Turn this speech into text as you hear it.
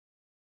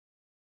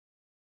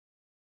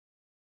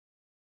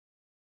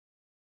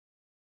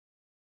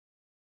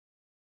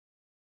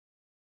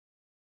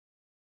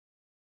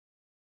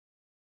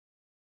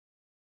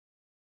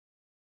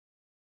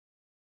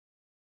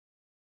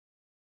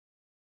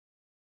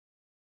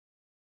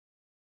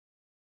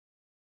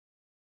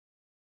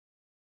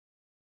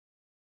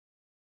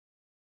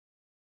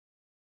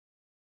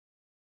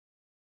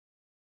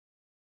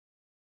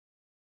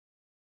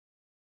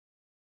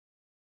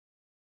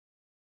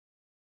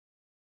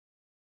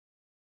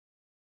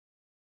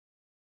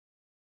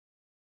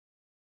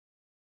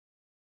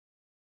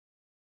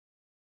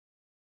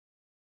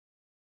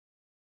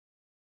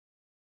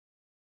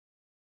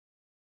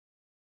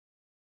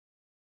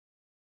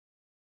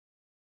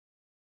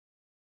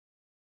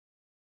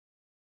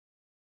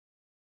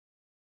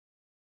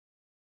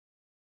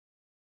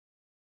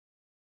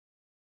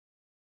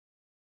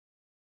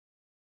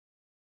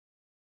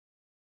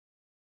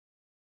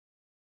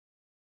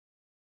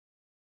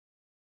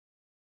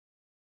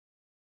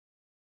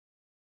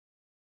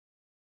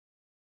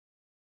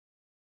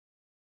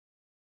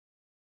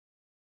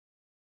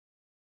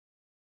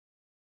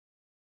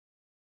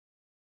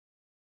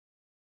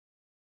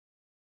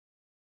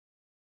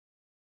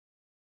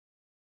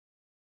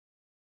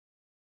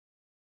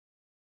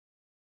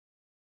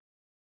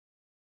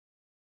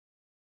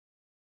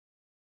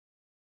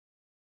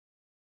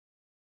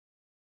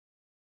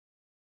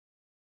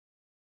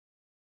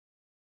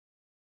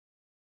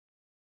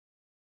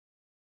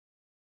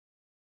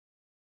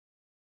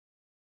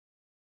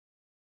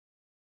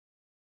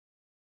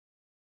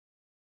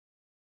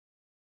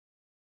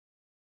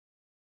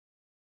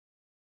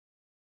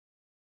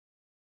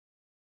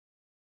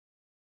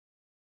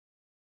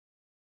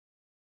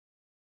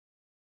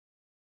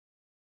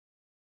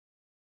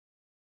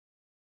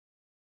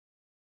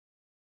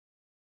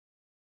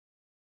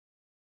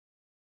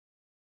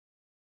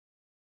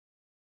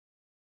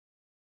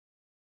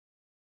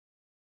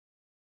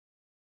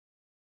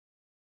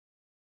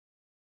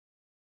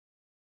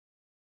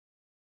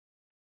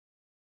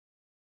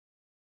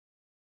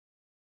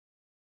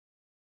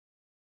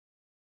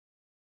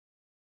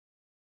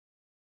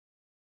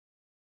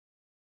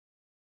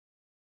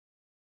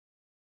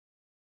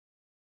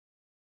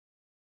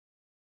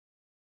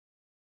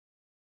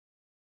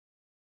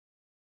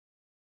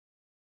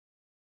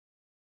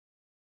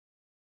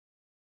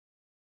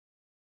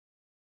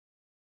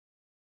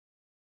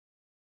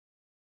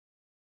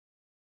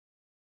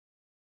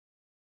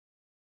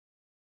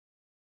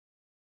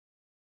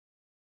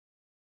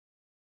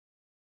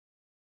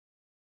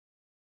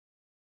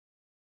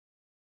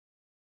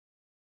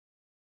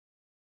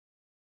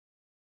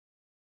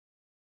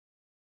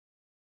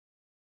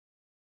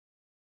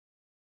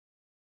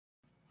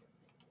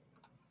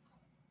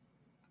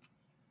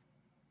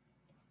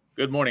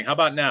Good morning. How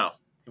about now?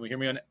 Can you hear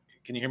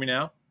me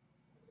now?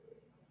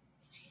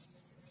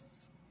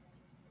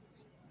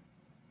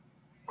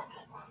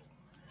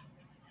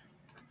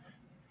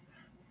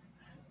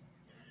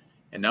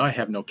 And now I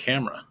have no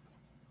camera.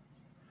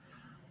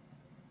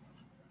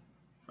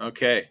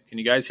 Okay. Can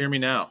you guys hear me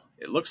now?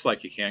 It looks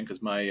like you can because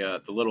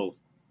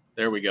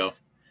there we go.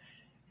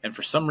 And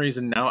for some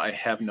reason now I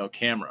have no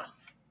camera.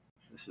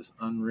 This is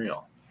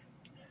unreal.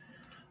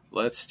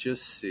 Let's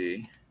just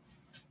see.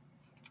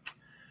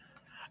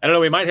 I don't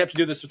know. We might have to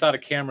do this without a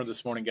camera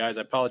this morning, guys.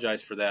 I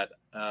apologize for that.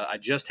 I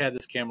just had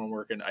this camera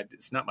working.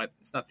 It's not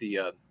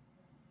the.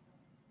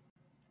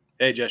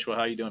 Hey, Joshua,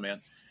 how you doing,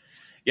 man?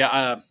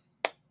 Yeah,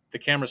 the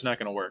camera's not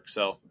going to work,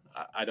 so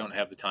I don't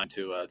have the time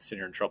to sit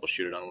here and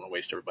troubleshoot it. I don't want to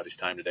waste everybody's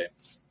time today.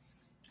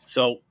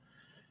 So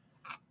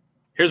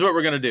here's what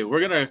we're going to do.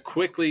 We're going to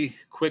quickly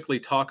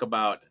talk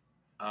about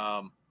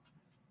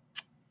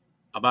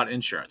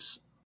insurance,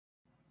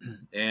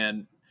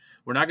 and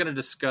we're not going to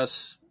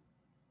discuss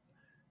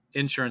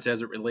insurance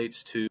as it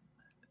relates to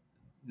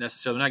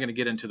necessarily. We're not going to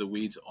get into the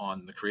weeds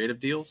on the creative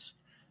deals.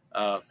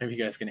 Maybe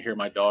you guys can hear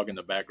my dog in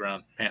the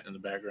background, panting in the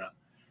background.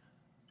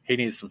 He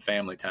needs some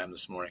family time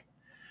this morning.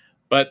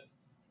 But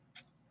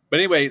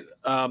anyway,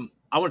 I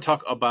want to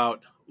talk a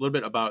little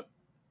bit about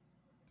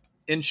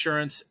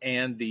insurance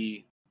and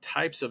the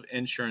types of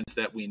insurance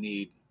that we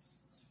need,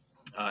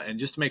 and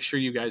just to make sure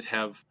you guys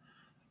have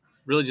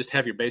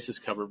your bases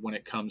covered when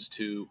it comes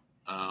to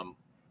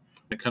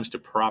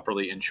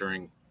properly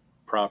insuring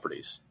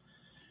properties.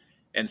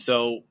 And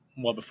so,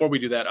 well, before we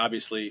do that,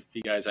 obviously, if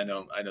you guys, I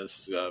know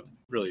this is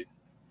really.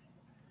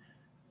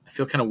 I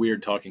feel kind of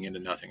weird talking into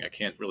nothing. I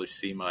can't really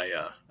see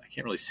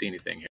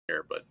anything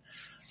here, but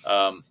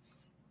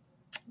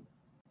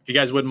if you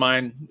guys wouldn't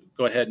mind,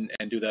 go ahead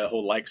and do that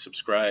whole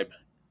subscribe,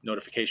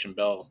 notification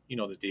bell. You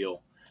know the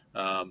deal.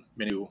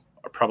 Many of you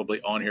are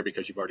probably on here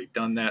because you've already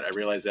done that. I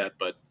realize that,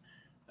 but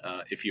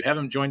if you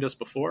haven't joined us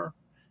before,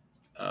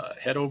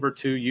 head over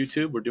to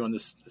YouTube. We're doing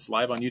this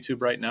live on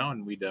YouTube right now,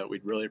 and we'd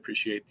really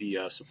appreciate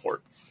the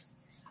support.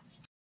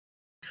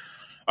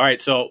 All right,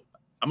 so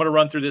I'm going to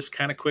run through this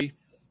kind of quick,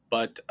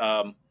 but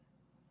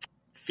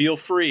feel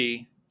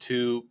free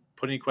to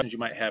put any questions you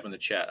might have in the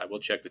chat. I will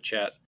check the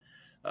chat.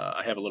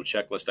 I have a little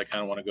checklist I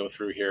kind of want to go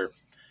through here.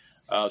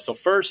 So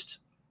first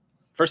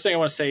thing I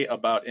want to say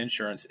about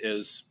insurance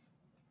is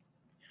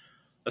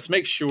let's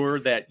make sure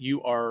that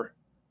you are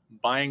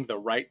buying the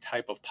right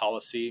type of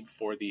policy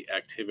for the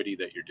activity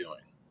that you're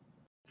doing.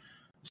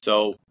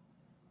 So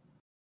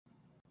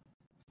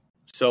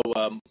what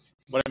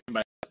I mean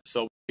by that,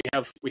 so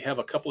we have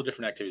a couple of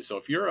different activities. So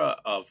if you're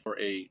if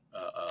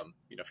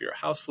you're a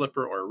house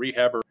flipper or a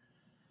rehabber,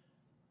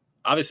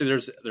 obviously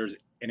there's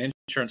an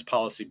insurance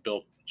policy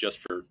built just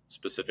for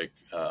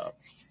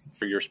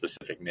your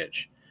specific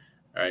niche.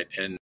 All right,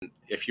 and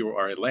if you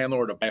are a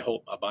landlord, a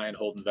buy and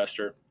hold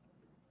investor,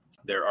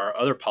 there are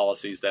other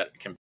policies that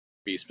can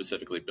be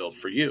specifically built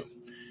for you.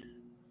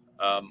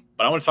 But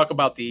I want to talk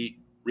about the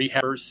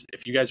rehabbers.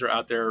 If you guys are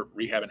out there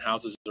rehabbing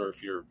houses, or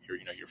if you're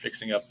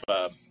fixing up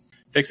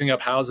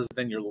houses,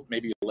 then you're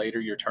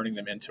turning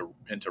them into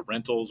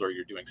rentals, or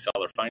you're doing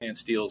seller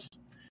finance deals.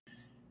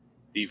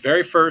 The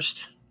very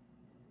first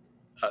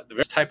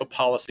type of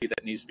policy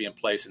that needs to be in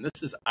place, and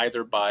this is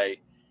either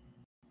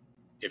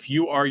if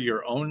you are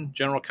your own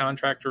general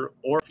contractor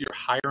or if you're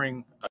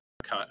hiring a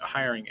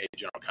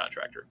general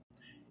contractor,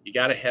 you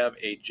got to have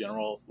a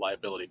general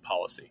liability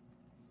policy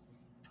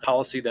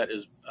that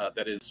is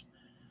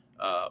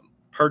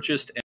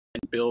purchased and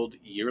billed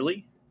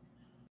yearly.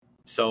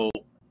 So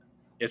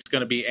it's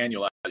going to be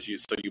annualized.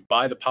 So you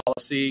buy the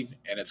policy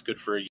and it's good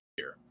for a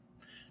year,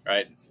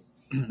 right?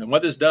 And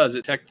what this does,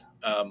 it's going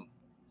to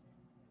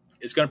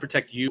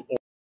protect you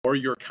or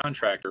your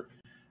contractor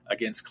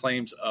against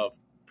claims of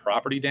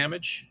property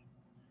damage,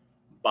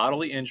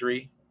 bodily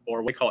injury, or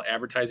what we call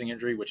advertising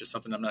injury, which is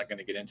something I'm not going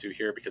to get into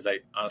here because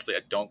I've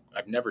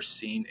never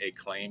seen a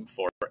claim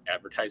for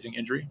advertising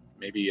injury.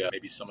 Maybe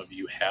some of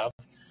you have,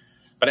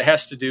 but it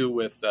has to do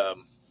with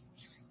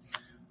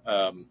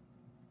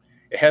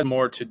it has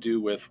more to do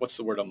with, what's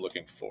the word I'm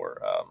looking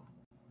for?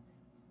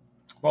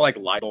 More like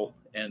libel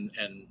and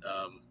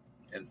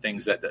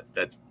things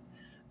that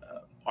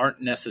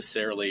aren't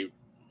necessarily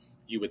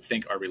you would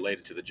think are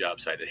related to the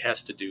job site. It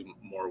has to do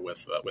more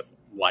with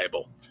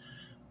libel.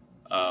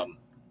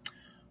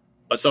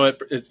 But so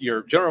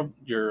your general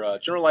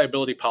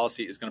liability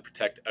policy is going to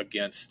protect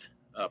against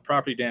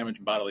property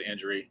damage, bodily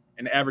injury,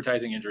 and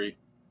advertising injury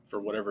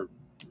for whatever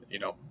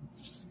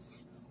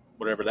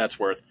that's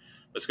worth.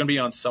 But it's going to be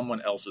on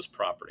someone else's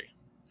property.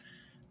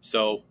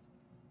 So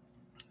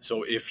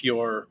if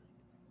you're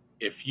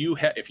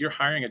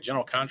hiring a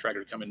general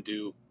contractor to come and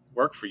do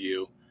work for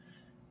you,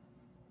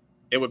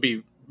 it would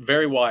be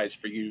very wise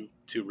for you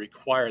to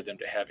require them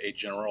to have a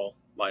general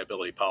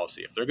liability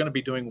policy. If they're going to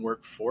be doing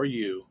work for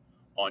you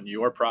on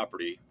your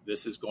property,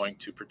 this is going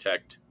to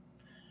protect.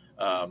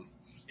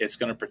 It's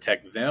going to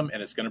protect them,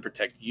 and it's going to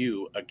protect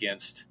you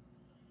against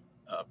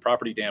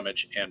property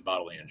damage and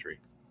bodily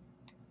injury.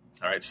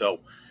 All right,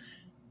 so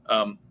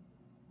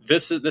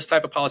This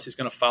type of policy is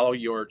going to follow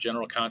your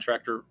general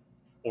contractor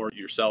or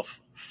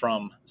yourself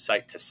from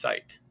site to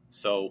site.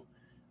 So,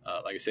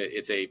 like I said,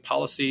 it's a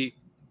policy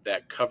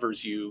that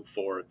covers you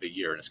for the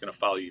year, and it's going to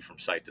follow you from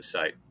site to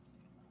site.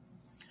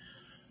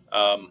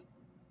 One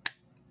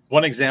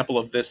example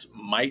of this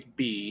might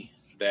be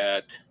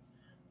that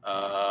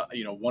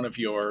one of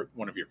your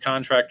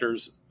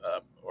contractors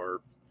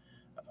or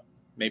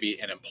maybe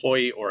an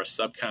employee or a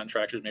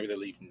subcontractor, maybe they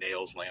leave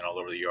nails laying all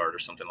over the yard or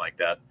something like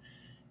that,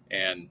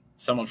 and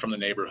someone from the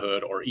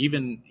neighborhood or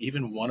even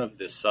one of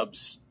the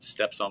subs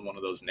steps on one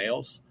of those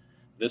nails.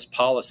 This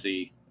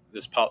policy,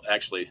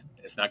 actually,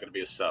 it's not going to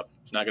be a sub.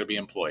 It's not going to be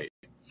an employee.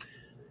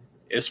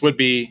 This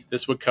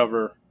would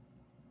cover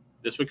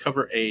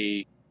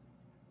a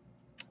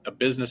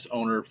business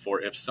owner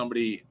for if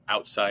somebody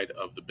outside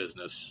of the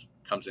business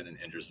comes in and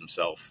injures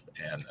himself,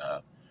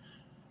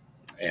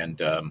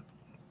 and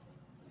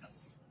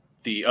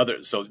the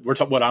other. So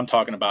what I'm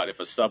talking about, if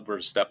a sub were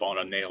to step on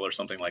a nail or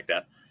something like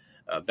that,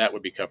 that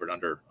would be covered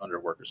under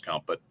workers'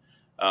 comp. But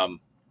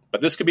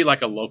this could be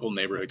like a local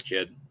neighborhood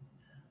kid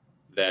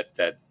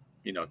that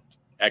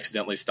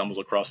accidentally stumbles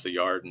across the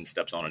yard and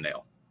steps on a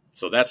nail.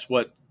 So that's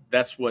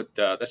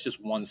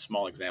just one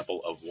small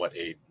example of what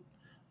a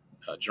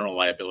general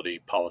liability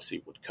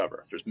policy would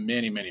cover. There's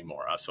many, many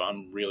more. So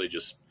I'm really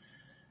just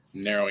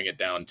narrowing it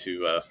down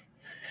to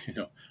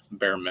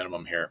bare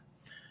minimum here.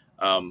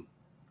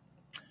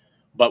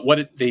 But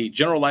what the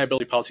general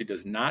liability policy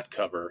does not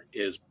cover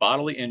is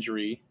bodily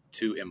injury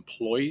to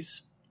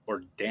employees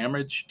or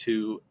damage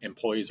to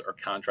employees or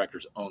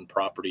contractors' own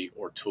property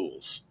or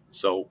tools.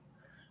 So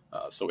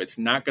it's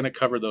not going to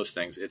cover those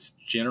things. It's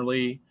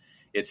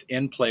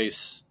in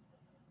place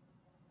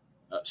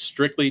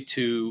strictly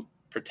to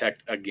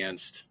protect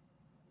against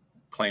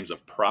claims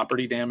of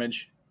property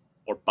damage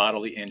or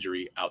bodily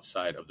injury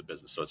outside of the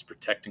business. So it's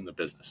protecting the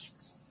business.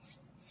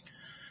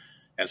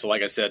 And so,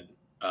 like I said,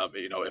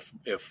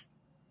 if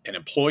an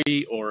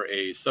employee or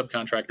a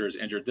subcontractor is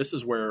injured, this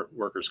is where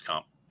workers'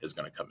 comp is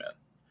going to come in.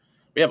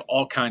 We have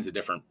all kinds of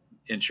different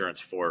insurance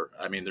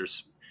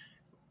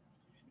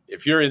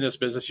if you're in this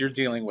business, you're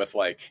dealing with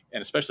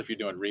and especially if you're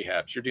doing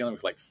rehabs, you're dealing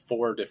with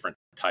 4 different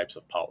types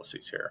of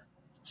policies here.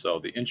 So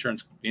the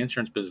insurance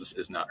business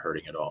is not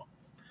hurting at all.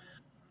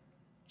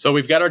 So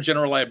we've got our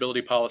general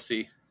liability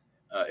policy.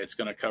 It's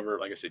going to cover,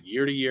 like I said,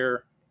 year to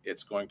year.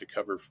 It's going to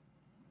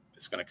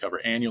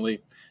cover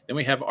annually. Then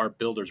we have our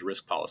builder's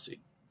risk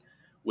policy,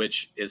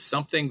 which is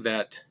something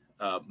that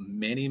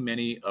many,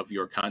 many of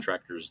your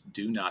contractors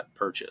do not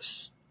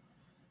purchase.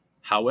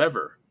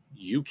 However,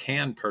 you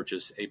can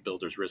purchase a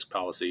builder's risk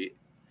policy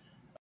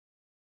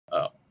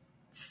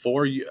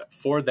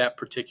for that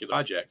particular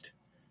project,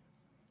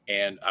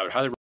 and I would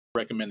highly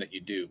recommend that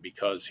you do,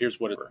 because here's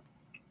what it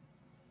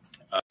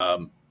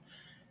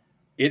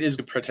is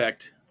to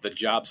protect the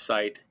job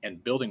site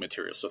and building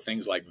materials. So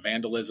things like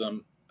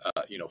vandalism,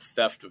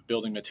 theft of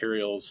building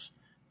materials,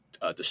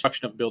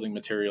 destruction of building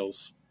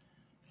materials,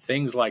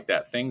 things like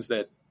that. Things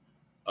that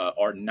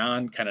are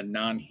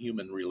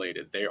non-human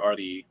related. They're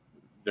the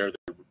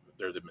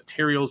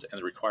materials and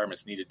the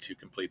requirements needed to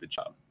complete the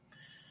job.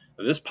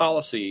 Now, this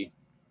policy,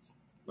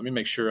 let me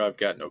make sure I've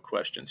got no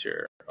questions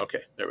here.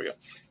 Okay, there we go.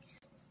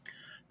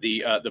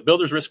 The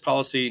builder's risk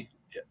policy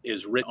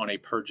is written on a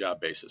per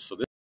job basis. So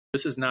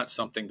this is not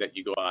something that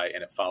you go by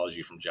and it follows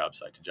you from job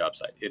site to job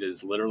site. It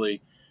is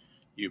literally,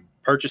 you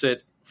purchase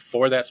it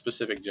for that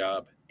specific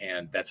job,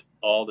 and that's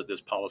all that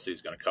this policy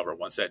is going to cover.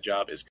 Once that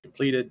job is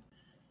completed,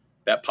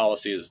 that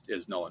policy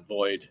is null and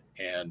void.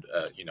 And,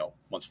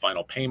 once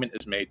final payment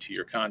is made to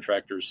your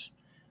contractors,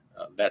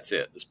 that's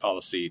it. This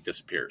policy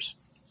disappears.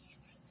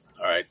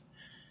 All right.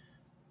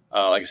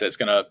 Like I said, it's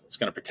going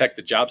to protect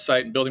the job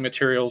site and building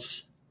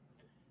materials.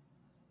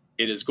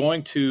 It's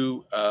going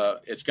to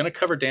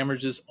cover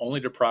damages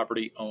only to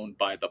property owned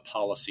by the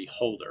policy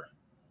holder.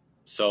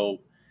 So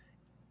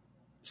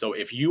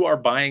if you are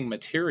buying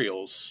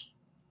materials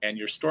and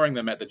you're storing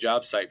them at the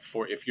job site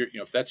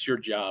if that's your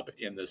job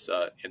in this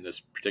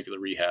particular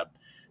rehab,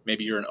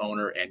 maybe you're an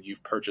owner and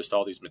you've purchased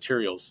all these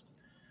materials.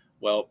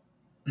 Well,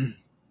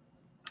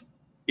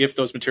 if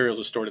those materials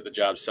are stored at the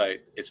job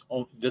site,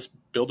 this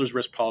builder's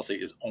risk policy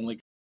is only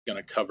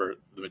going to cover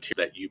the materials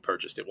that you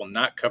purchased. It will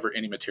not cover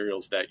any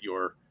materials that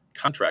your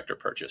contractor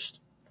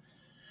purchased.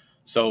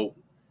 So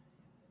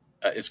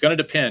it's going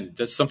to depend.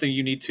 That's something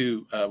you need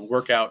to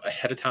work out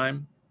ahead of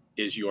time.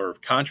 Is your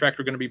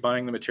contractor going to be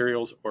buying the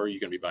materials, or are you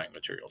going to be buying the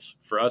materials?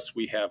 For us,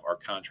 we have our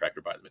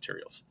contractor buy the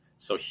materials.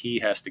 So he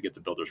has to get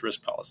the builder's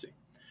risk policy.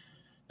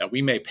 Now,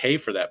 we may pay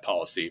for that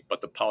policy, but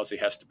the policy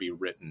has to be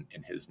written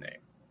in his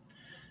name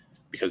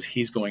because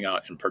he's going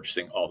out and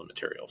purchasing all the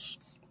materials.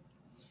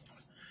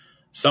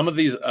 Some of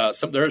these,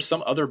 there are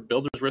some other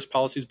builder's risk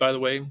policies, by the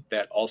way,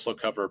 that also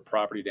cover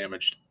property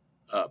damaged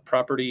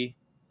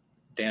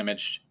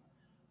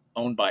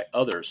owned by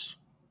others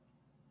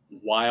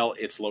while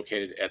it's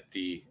located at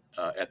the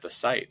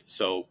site.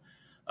 So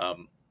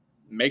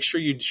make sure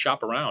you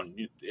shop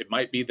around. It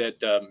might be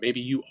that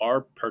maybe you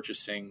are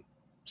purchasing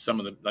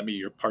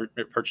you're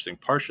purchasing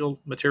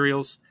partial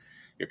materials.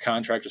 your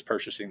contractor is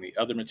purchasing the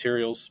other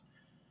materials.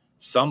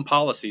 Some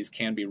policies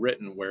can be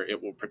written where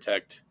it will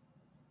protect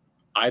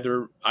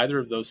either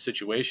of those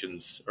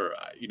situations, or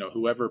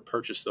whoever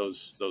purchased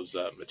those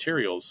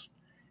materials,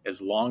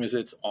 as long as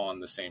it's on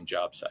the same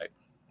job site.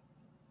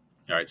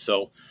 All right,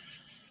 so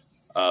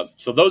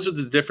those are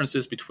the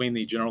differences between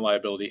the general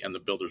liability and the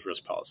builder's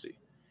risk policy.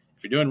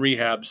 If you're doing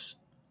rehabs,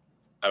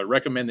 I would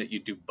recommend that you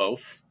do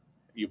both.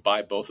 You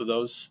buy both of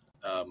those,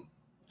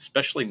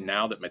 especially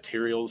now that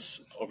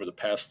materials over the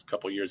past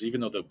couple of years,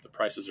 even though the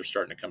prices are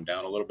starting to come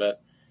down a little bit,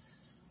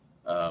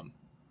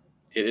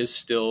 it is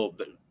still,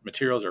 the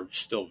materials are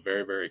still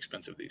very, very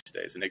expensive these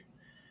days. And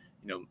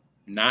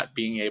not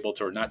being able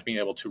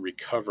to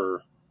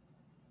recover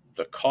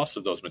the cost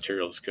of those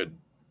materials could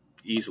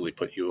easily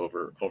put you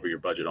over your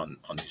budget on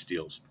these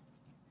deals.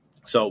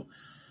 So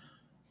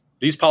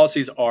these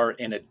policies are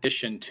in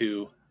addition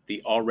to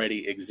the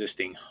already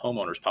existing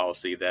homeowner's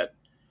policy that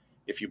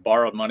if you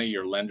borrow money,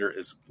 your lender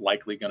is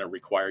likely going to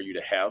require you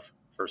to have,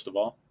 first of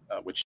all,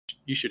 which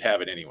you should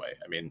have it anyway.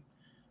 I mean,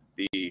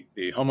 the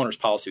homeowner's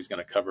policy is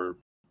going to cover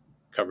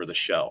the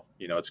shell.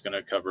 It's going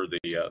to cover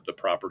the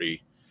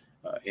property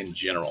in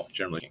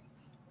generally.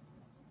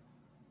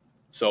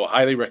 So I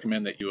highly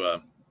recommend that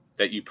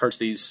you purchase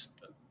these,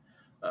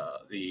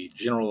 the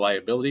general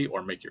liability,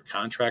 or make your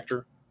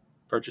contractor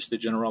purchase the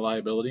general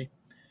liability,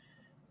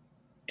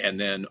 and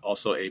then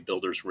also a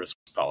builder's risk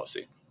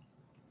policy.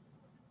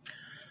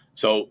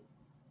 So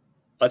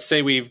let's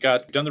say we've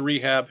done the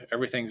rehab,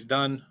 everything's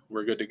done,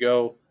 we're good to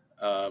go,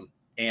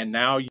 and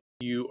now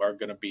you are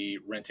going to be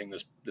renting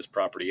this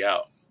property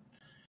out.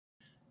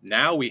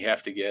 Now we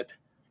have to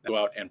go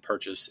out and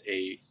purchase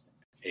a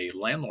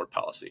landlord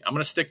policy. I'm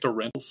going to stick to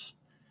rentals,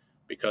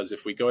 because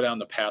if we go down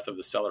the path of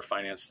the seller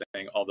finance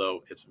thing,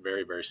 although it's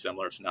very, very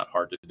similar, it's not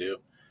hard to do,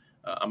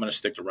 I'm going to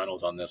stick to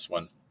rentals on this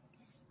one.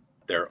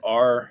 Let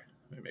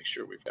me make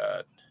sure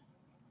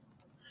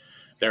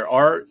there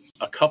are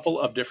a couple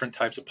of different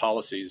types of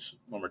policies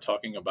when we're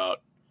talking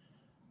about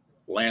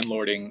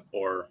landlording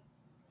or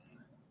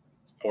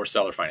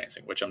seller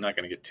financing, which I'm not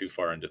going to get too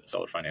far into the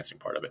seller financing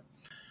part of it.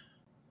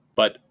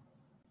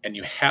 And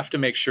you have to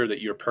make sure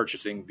that you're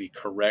purchasing the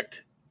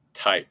correct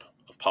type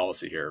of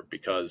policy here,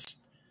 because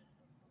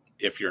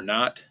if you're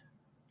not,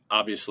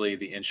 obviously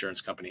the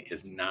insurance company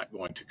is not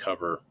going to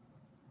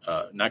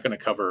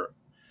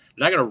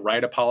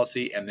write a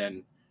policy, and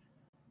then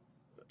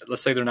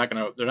let's say they're not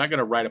going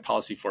to write a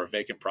policy for a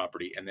vacant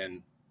property and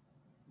then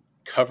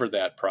cover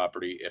that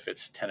property if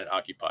it's tenant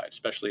occupied,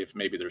 especially if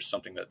maybe there's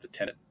something that the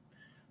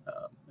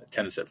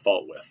tenant's at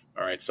fault with.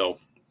 All right, so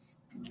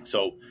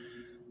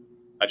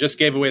I just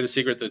gave away the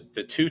secret.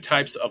 The two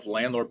types of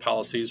landlord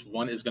policies,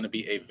 one is going to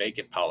be a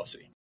vacant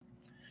policy.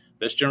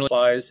 This generally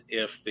applies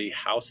if the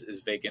house is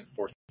vacant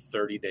for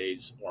 30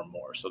 days or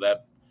more. So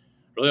that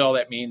really all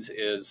that means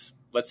is,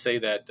 let's say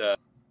that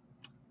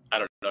I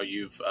don't know,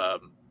 you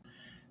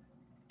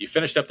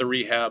finished up the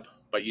rehab,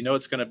 but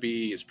it's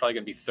probably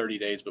going to be 30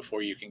 days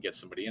before you can get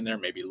somebody in there,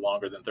 maybe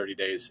longer than 30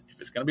 days. If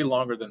it's going to be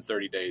longer than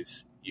 30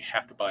 days, you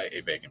have to buy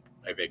a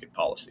vacant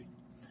policy.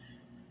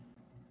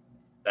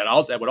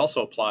 That would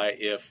also apply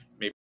if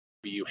maybe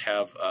you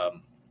have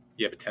a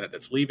tenant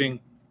that's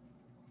leaving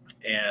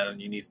and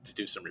you need to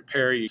do some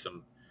repair, you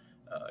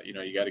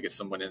got to get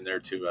someone in there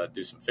to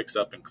do some fix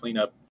up and clean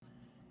up.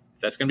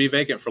 If that's going to be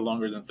vacant for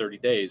longer than 30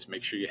 days,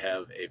 make sure you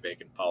have a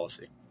vacant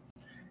policy.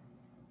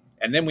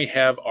 And then we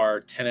have our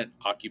tenant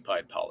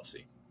occupied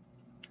policy.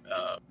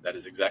 That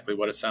is exactly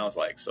what it sounds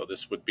like. So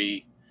this would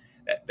be,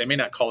 they may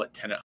not call it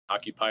tenant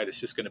occupied, it's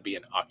just going to be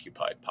an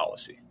occupied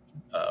policy.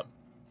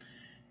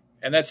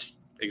 And that's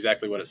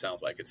exactly what it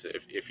sounds like. It's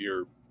if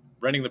you're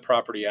renting the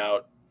property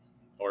out,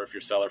 or if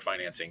you're seller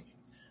financing,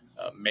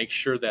 make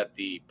sure that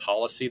the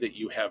policy that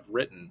you have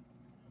written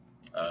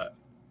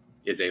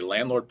is a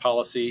landlord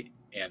policy,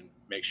 and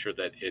make sure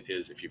that it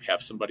is, if you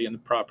have somebody in the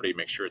property,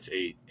 make sure it's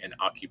an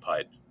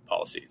occupied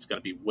policy. It's going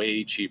to be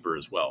way cheaper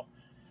as well.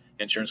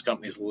 Insurance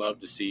companies love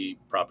to see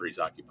properties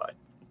occupied.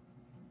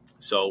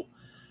 So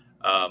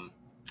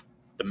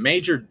the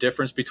major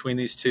difference between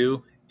these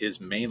two is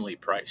mainly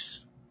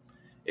price.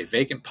 A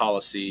vacant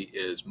policy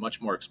is much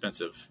more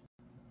expensive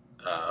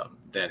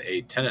than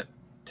a tenant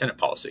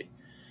policy.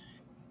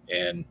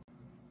 And,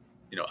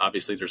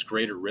 obviously there's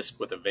greater risk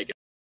with a vacant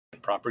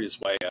property.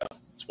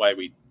 That's why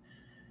we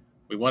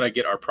want to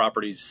get our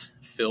properties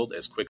filled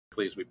as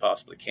quickly as we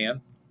possibly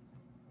can.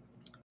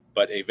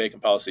 But a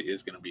vacant policy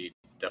is going to be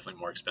definitely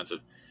more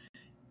expensive.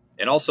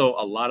 And also,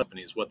 a lot of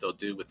companies, what they'll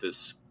do with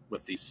these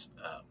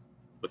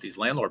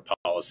landlord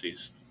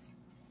policies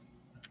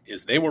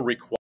is they will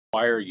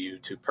require you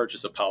to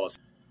purchase a policy,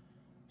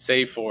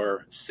 say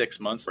for 6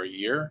 months or a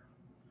year.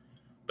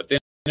 But then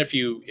I'm going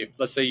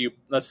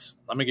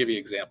to give you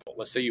an example.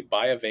 Let's say you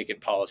buy a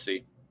vacant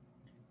policy,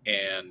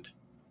 and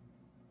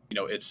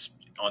it's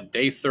on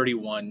day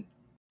 31,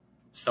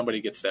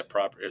 somebody gets that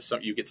property,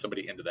 you get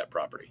somebody into that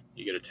property,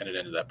 you get a tenant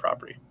into that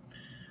property.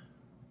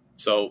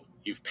 So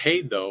you've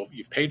paid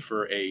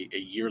for a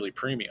yearly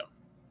premium.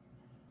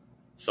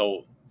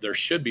 So there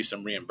should be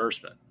some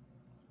reimbursement,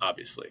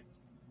 obviously.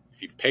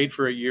 if you've paid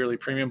for a yearly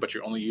premium, but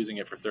you're only using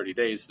it for 30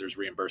 days, there's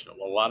reimbursement.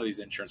 Well, a lot of these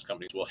insurance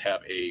companies will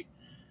have a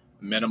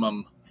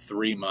minimum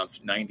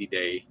 3-month,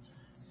 90-day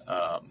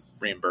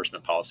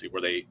reimbursement policy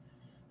where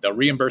they'll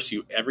reimburse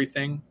you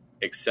everything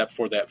except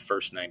for that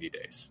first 90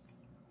 days.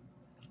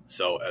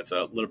 So it's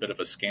a little bit of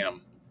a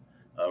scam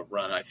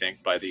run, I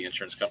think, by the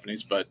insurance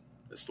companies, but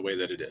that's the way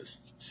that it is.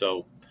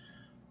 So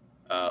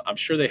I'm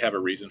sure they have a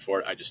reason for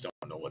it. I just don't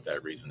know what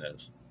that reason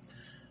is.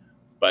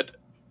 But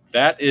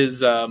that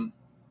is, and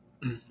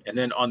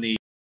then on the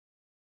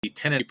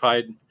tenant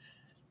occupied,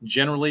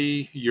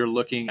 generally you're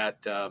looking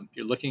at a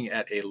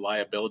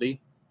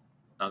liability.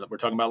 We're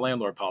talking about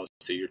landlord policy.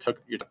 You're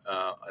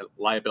a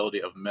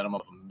liability of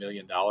minimum of $1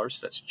 million.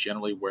 That's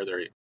generally where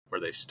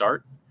they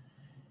start.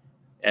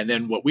 And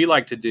then what we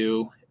like to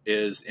do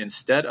is,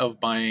 instead of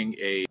buying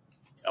a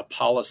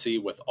policy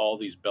with all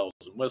these bells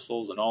and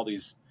whistles and all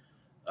these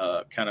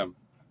kind of,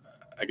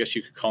 I guess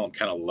you could call them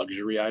kind of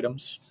luxury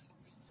items,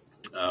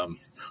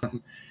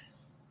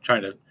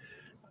 trying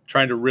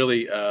to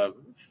really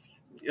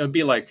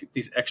be like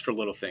these extra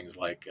little things,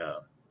 like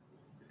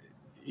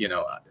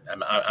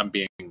I'm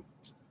being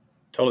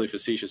totally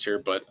facetious here,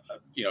 but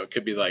it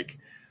could be like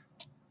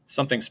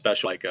something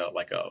special, like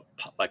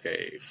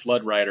a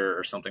flood rider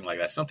or something like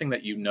that, something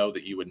that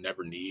that you would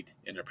never need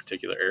in a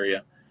particular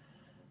area.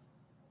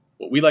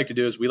 What we like to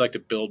do is we like to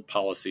build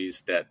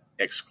policies that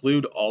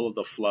exclude all of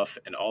the fluff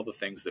and all the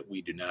things that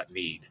we do not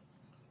need.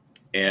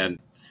 And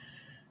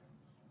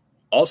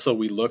also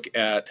we look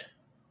at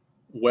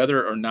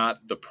whether or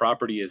not the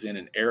property is in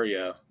an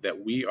area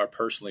that we are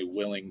personally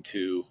willing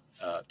to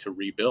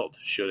rebuild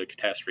should a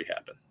catastrophe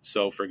happen.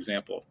 So, for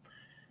example,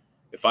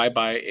 if I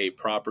buy a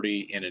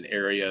property in an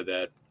area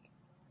that,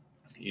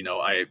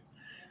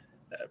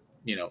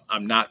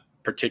 I'm not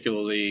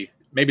particularly,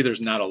 maybe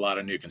there's not a lot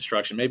of new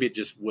construction, maybe it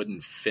just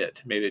wouldn't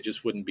fit. Maybe it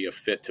just wouldn't be a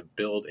fit to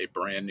build a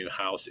brand new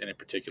house in a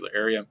particular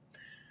area.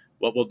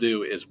 What we'll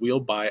do is we'll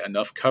buy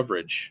enough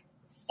coverage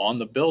on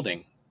the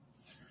building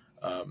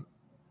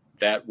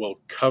that will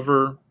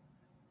cover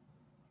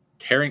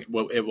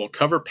it will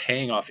cover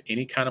paying off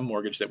any kind of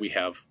mortgage that we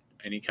have,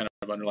 any kind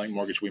of underlying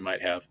mortgage we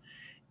might have.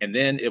 And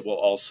then it will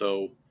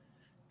also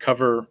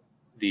cover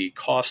the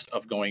cost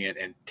of going in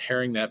and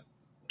tearing that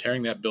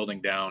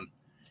building down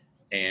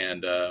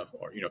and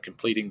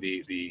completing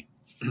the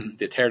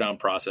tear down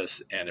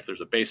process. And if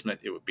there's a basement,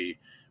 it would be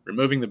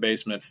removing the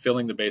basement,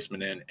 filling the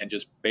basement in, and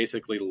just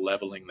basically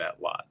leveling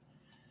that lot.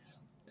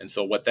 And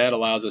so what that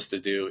allows us to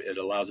do, it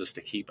allows us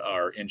to keep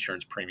our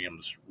insurance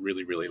premiums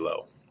really, really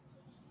low.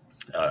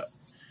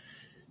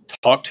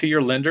 Talk to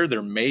your lender.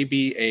 There may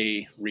be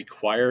a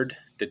required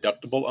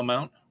deductible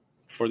amount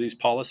for these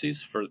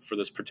policies we're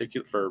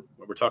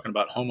talking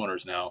about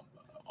homeowners now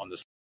on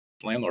this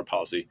landlord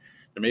policy.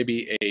 There may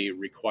be a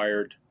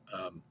required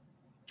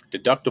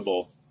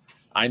deductible.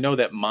 I know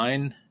that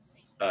mine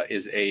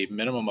is a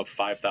minimum of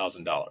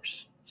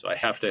 $5,000. So I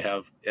have to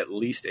have at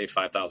least a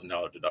 $5,000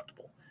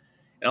 deductible.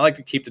 And I like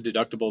to keep the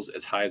deductibles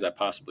as high as I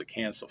possibly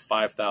can. So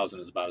 $5,000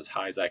 is about as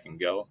high as I can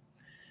go.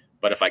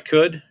 But if I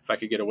could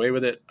get away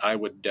with it, I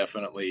would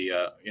definitely,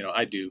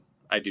 I do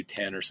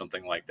 10 or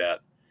something like that.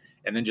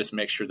 And then just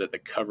make sure that the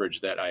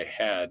coverage that I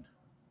had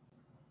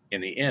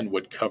in the end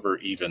would cover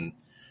even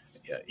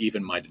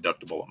my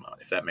deductible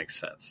amount, if that makes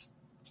sense.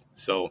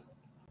 So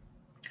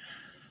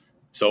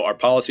our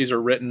policies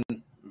are written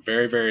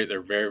they're very,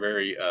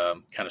 very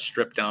kind of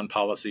stripped down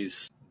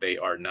policies. They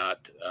are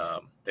not,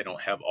 they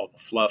don't have all the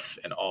fluff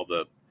and all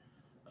the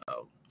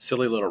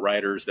silly little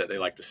riders that they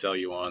like to sell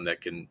you on that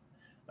can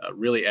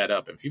really add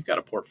up. If you've got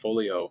a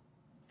portfolio,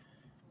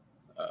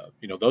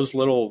 all those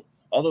little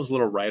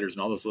riders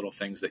and all those little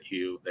things that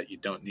you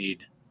don't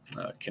need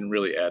can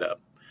really add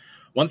up.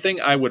 One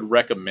thing I would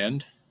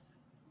recommend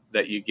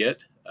that you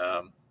get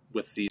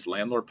with these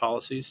landlord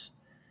policies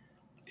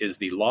is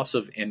the loss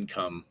of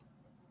income.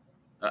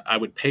 I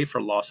would pay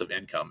for loss of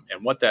income.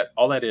 And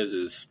all that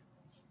is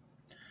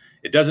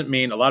it doesn't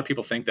mean, a lot of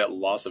people think that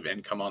loss of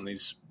income on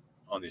these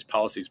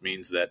policies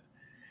means that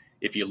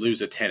if you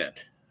lose a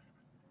tenant.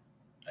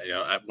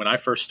 When I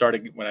first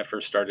started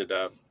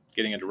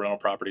getting into rental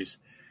properties,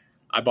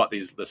 I bought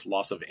this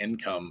loss of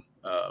income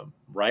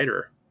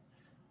rider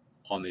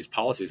on these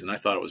policies, and I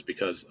thought it was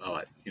because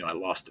I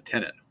lost a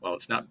tenant. Well,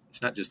 it's not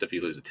just if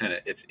you lose a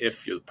tenant; it's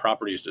if your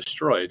property is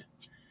destroyed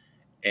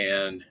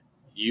and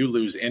you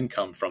lose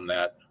income from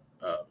that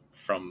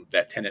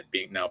tenant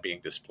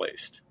being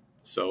displaced.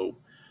 So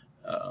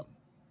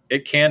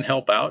it can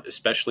help out,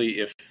 especially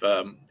if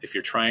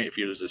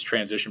there's this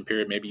transition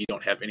period. Maybe you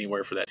don't have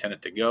anywhere for that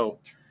tenant to go,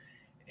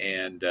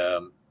 and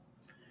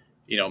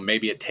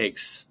maybe it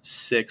takes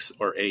 6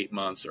 or 8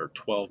 months or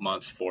 12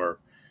 months for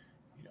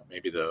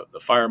maybe the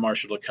fire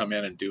marshal to come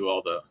in and do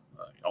all the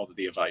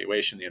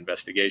evaluation, the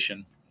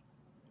investigation,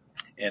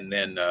 and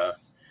then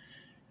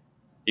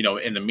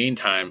in the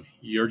meantime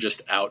you're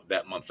just out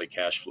that monthly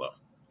cash flow.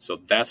 So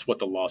that's what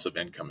the loss of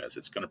income is.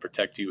 It's going to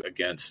protect you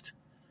against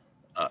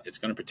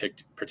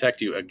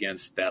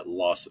that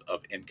loss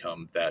of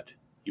income that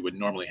you would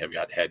normally have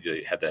got had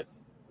you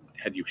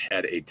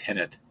had a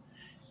tenant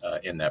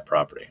in that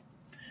property.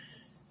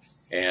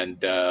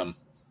 And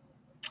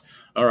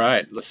all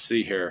right, let's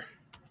see here.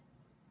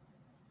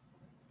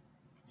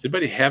 Does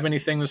anybody have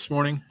anything this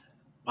morning?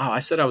 Wow, I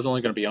said I was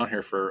only going to be on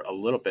here for a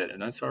little bit,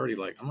 and that's already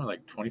I'm only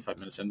 25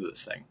 minutes into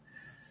this thing.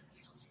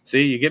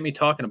 See, you get me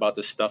talking about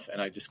this stuff,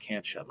 and I just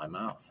can't shut my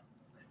mouth.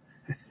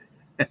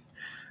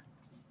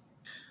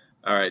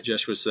 All right,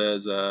 Joshua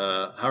says,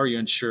 how are you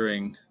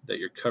ensuring that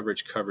your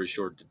coverage covers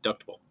your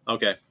deductible?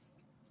 Okay,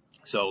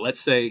 so let's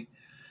say,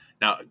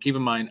 now keep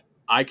in mind,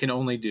 I can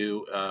only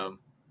do,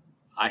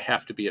 I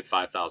have to be at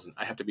 $5,000.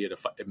 I have to be at a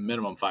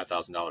minimum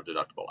 $5,000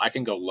 deductible. I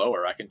can go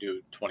lower. I can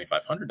do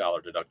 $2,500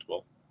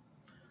 deductible.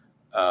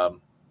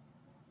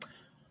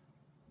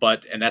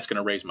 And that's going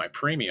to raise my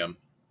premium.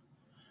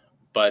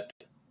 But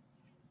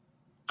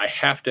I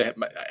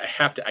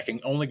can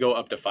only go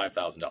up to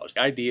 $5,000.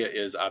 The idea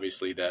is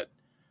obviously that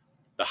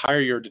the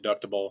higher your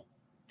deductible,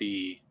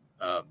 the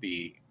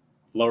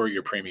lower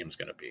your premium is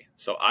going to be.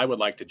 So I would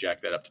like to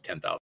jack that up to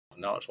 $10,000.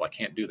 Well, I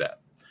can't do that.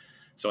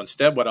 So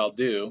instead, what I'll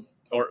do,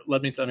 or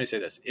let me say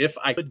this: if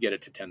I could get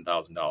it to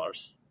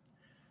 $10,000,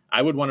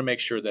 I would want to make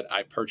sure that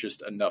I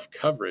purchased enough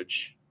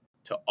coverage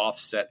to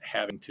offset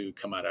having to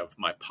come out of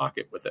my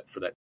pocket with it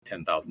for that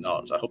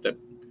 $10,000. I hope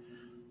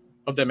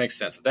that makes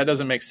sense. If that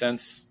doesn't make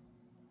sense,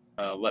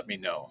 let me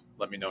know.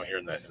 Let me know here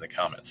in the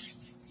comments.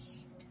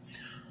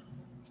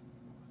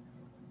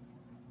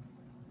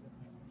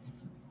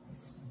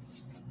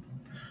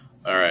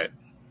 All right.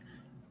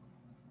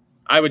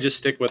 I would just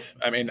stick with.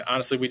 I mean,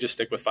 honestly, we just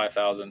stick with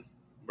 5,000.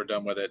 We're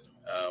done with it.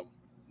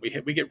 We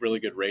get really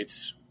good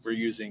rates. We're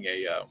using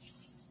the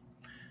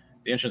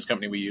insurance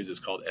company we use is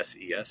called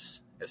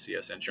SES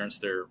Insurance.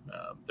 They're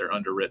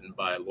underwritten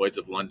by Lloyd's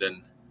of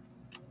London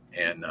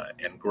and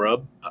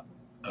Grubb.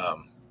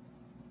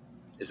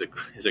 Is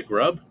it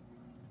Grubb?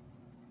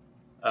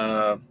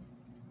 Yeah,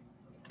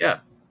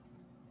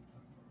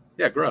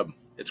 Grubb.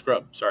 It's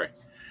Grubb. Sorry.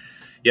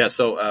 Yeah.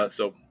 So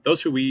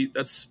those who we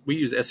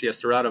use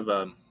SES.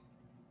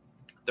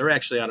 They're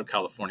actually out of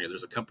California.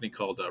 There's a company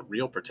called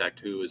Real Protect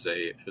who's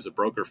a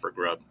broker for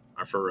Grubb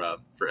or for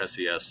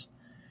SES,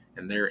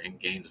 and they're in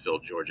Gainesville,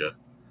 Georgia.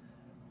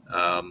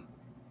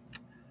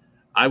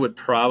 I would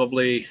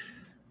probably,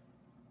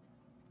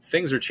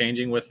 things are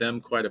changing with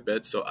them quite a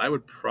bit, so I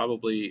would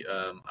probably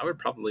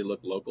look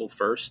local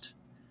first.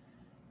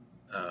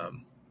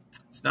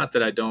 It's not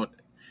that I don't.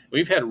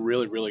 We've had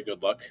really, really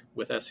good luck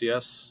with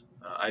SES.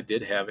 We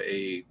did have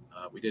a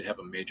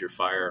major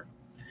fire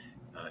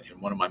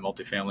in one of my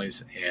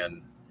multifamilies,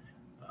 and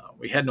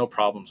we had no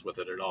problems with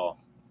it at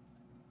all.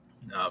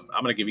 I'm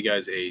going to give you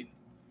guys a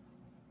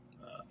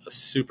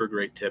super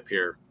great tip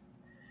here.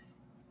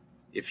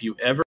 If you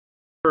ever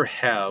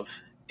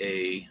have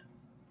a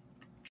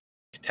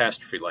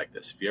catastrophe like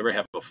this, if you ever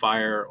have a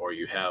fire, or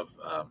you have,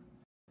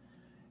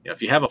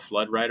 if you have a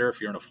flood rider,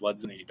 if you're in a flood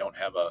zone and you don't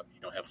have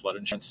flood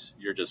insurance,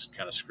 you're just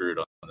kind of screwed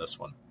on this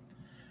one.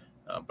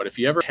 But if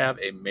you ever have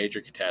a major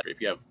catastrophe, if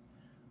you have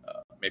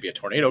maybe a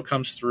tornado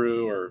comes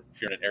through, or if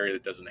you're in an area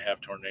that doesn't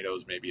have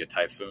tornadoes, maybe a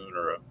typhoon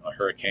or a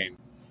hurricane,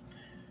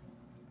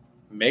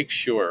 make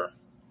sure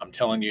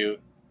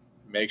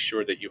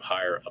that you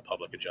hire a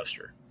public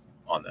adjuster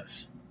on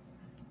this.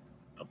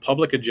 A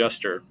public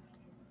adjuster,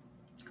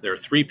 there are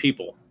 3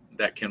 people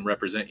that can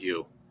represent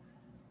you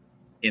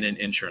in an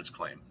insurance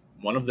claim.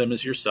 One of them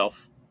is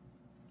yourself,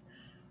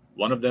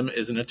 one of them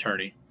is an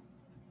attorney,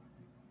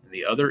 and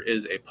the other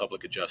is a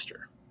public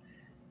adjuster.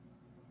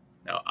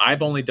 Now,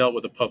 I've only dealt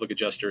with a public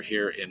adjuster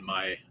here in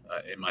my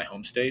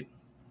home state,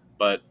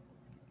 but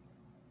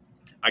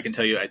I can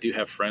tell you I do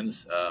have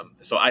friends.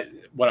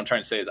 What I'm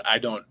trying to say is I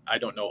don't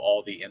know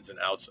all the ins and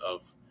outs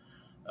of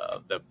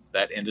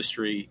that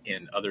industry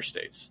in other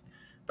states,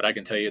 but I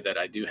can tell you that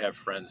I do have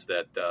friends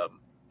that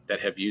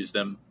have used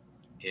them.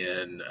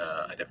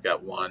 I've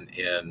got one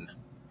in,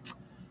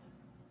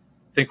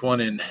 I think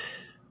one in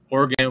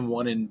Oregon,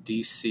 one in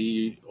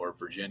DC or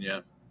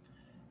Virginia,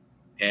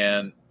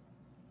 and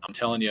I'm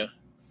telling you,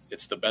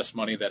 it's the best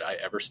money that I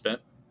ever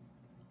spent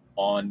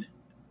on,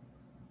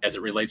 as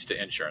it relates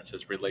to insurance,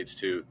 as it relates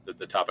to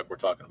the topic we're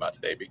talking about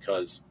today,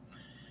 because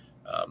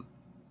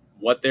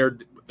what their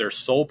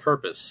sole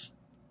purpose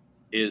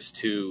is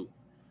to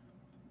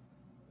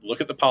look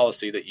at the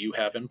policy that you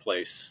have in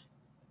place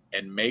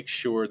and make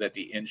sure that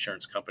the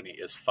insurance company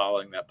is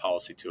following that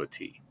policy to a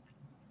T.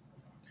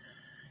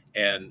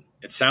 And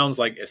it sounds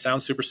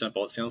super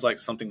simple. It sounds like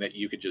something that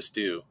you could just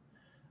do.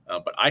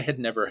 But I had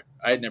never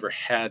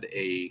had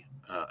a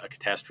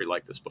catastrophe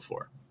like this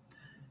before,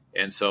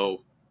 and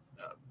so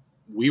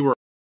we were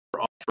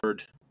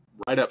offered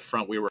right up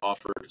front. We were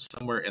offered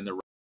somewhere in the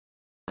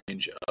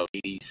range of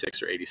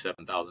 $86,000 or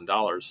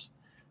 $87,000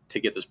 to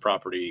get this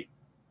property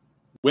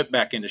whipped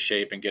back into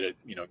shape and get a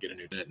new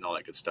unit and all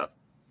that good stuff.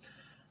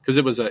 Because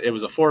it was a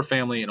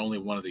 4-family and only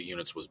one of the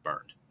units was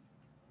burned.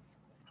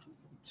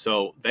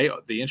 So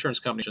the insurance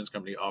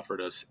company offered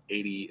us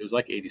it was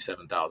like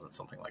 $87,000,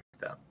 something like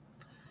that.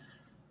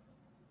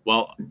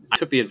 Well, I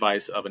took the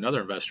advice of another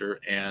investor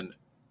and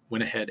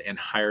went ahead and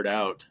hired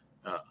out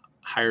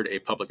hired a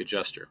public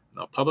adjuster.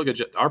 Now,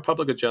 our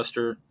public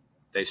adjuster,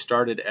 they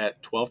started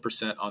at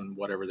 12% on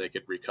whatever they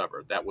could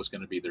recover. That was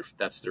going to be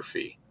that's their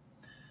fee.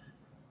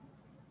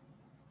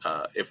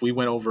 If we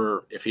went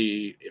over, if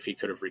he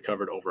could have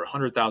recovered over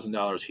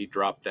 $100,000, he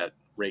dropped that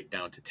rate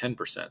down to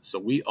 10%. So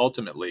we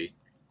ultimately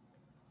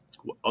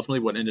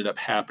what ended up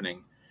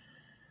happening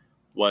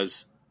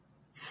was,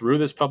 through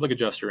this public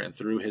adjuster and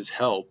through his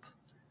help,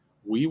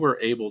 we were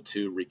able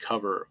to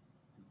recover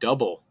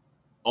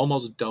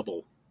almost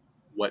double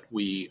what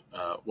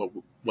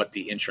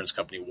the insurance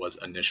company was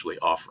initially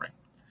offering.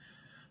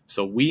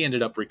 So we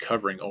ended up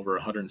recovering over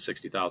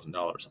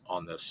 $160,000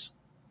 on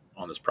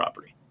this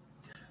property.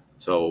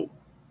 So,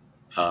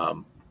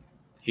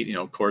 he,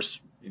 of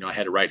course, I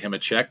had to write him a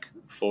check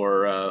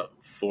for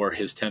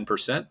his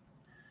 10%.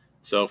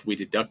 So if we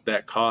deduct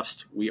that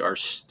cost, we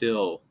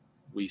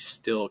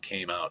still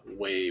came out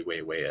way,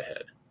 way, way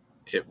ahead.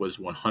 It was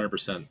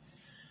 100%.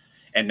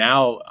 And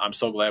now I'm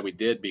so glad we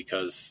did,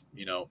 because,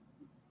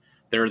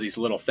 there are these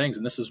little things,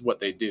 and this is what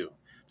they do.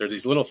 There are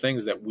these little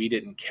things that we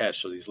didn't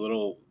catch. So these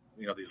little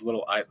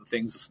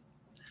things.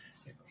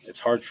 It's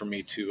hard for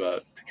me to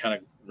kind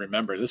of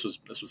remember. This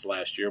was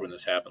last year when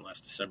this happened,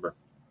 last December.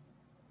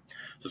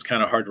 So it's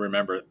kind of hard to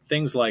remember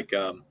things like,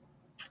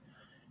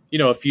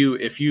 if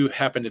you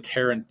have to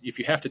tear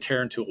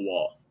into a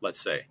wall,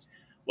 let's say.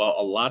 Well,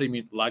 a lot of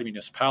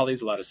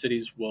municipalities, a lot of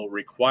cities will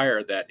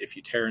require that if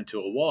you tear into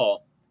a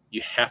wall,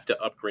 you have to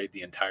upgrade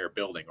the entire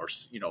building, or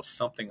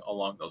something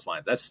along those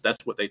lines.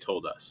 That's what they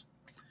told us,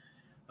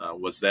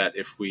 was that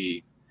if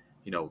we,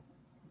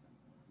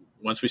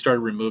 once we started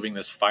removing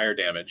this fire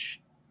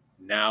damage,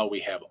 now we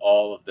have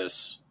all of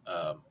this.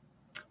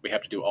 We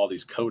have to do all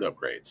these code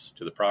upgrades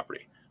to the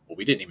property. Well,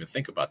 we didn't even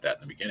think about that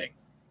in the beginning.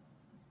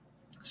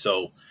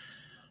 So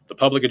the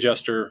public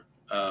adjuster,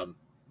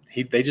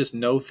 they just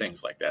know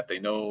things like that. They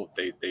know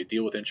they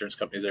deal with insurance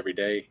companies every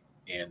day,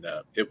 and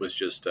it was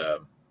just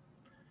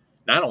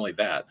not only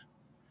that,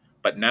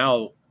 but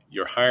now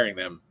you're hiring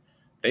them.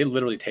 They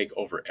literally take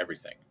over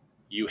everything.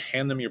 You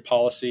hand them your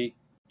policy.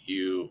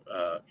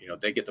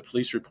 They get the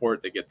police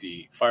report, they get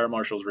the fire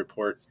marshal's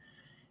report,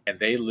 and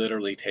they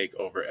literally take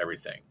over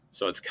everything.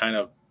 So it's kind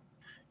of,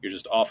 you're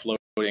just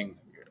offloading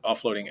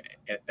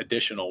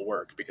additional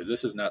work, because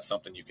this is not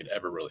something you could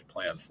ever really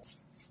plan for.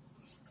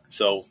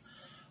 So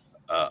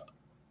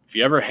if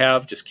you ever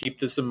have, just keep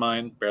this in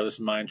mind, bear this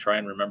in mind, try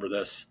and remember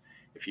this.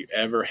 If you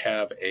ever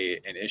have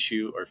an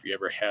issue, or if you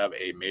ever have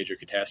a major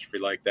catastrophe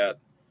like that,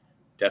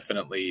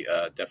 definitely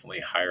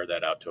hire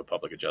that out to a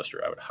public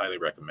adjuster. I would highly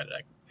recommend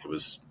it. It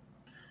was,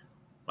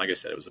 like I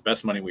said, it was the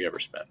best money we ever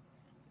spent.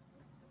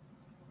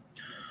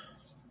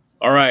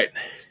 All right.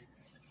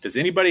 Does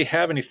anybody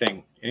have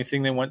anything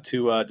they want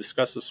to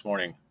discuss this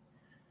morning,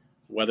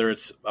 whether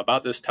it's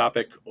about this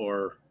topic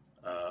or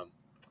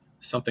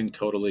something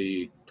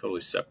totally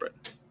separate?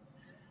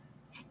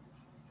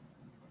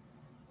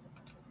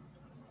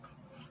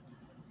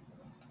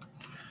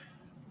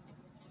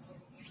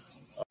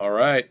 All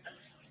right.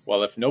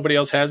 Well, if nobody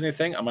else has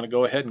anything, I'm going to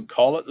go ahead and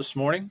call it this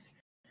morning.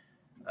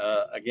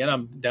 Again,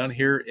 I'm down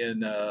here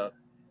in the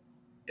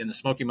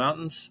Smoky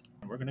Mountains,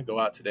 and we're going to go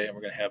out today, and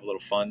we're going to have a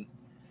little fun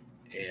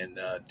and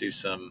do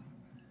some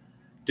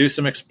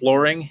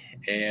exploring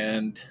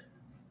and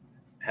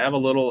have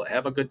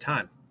a good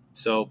time.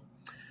 So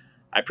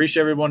I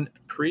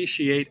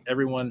appreciate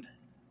everyone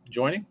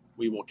joining.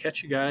 We will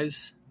catch you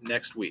guys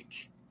next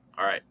week.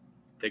 All right.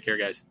 Take care,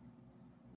 guys.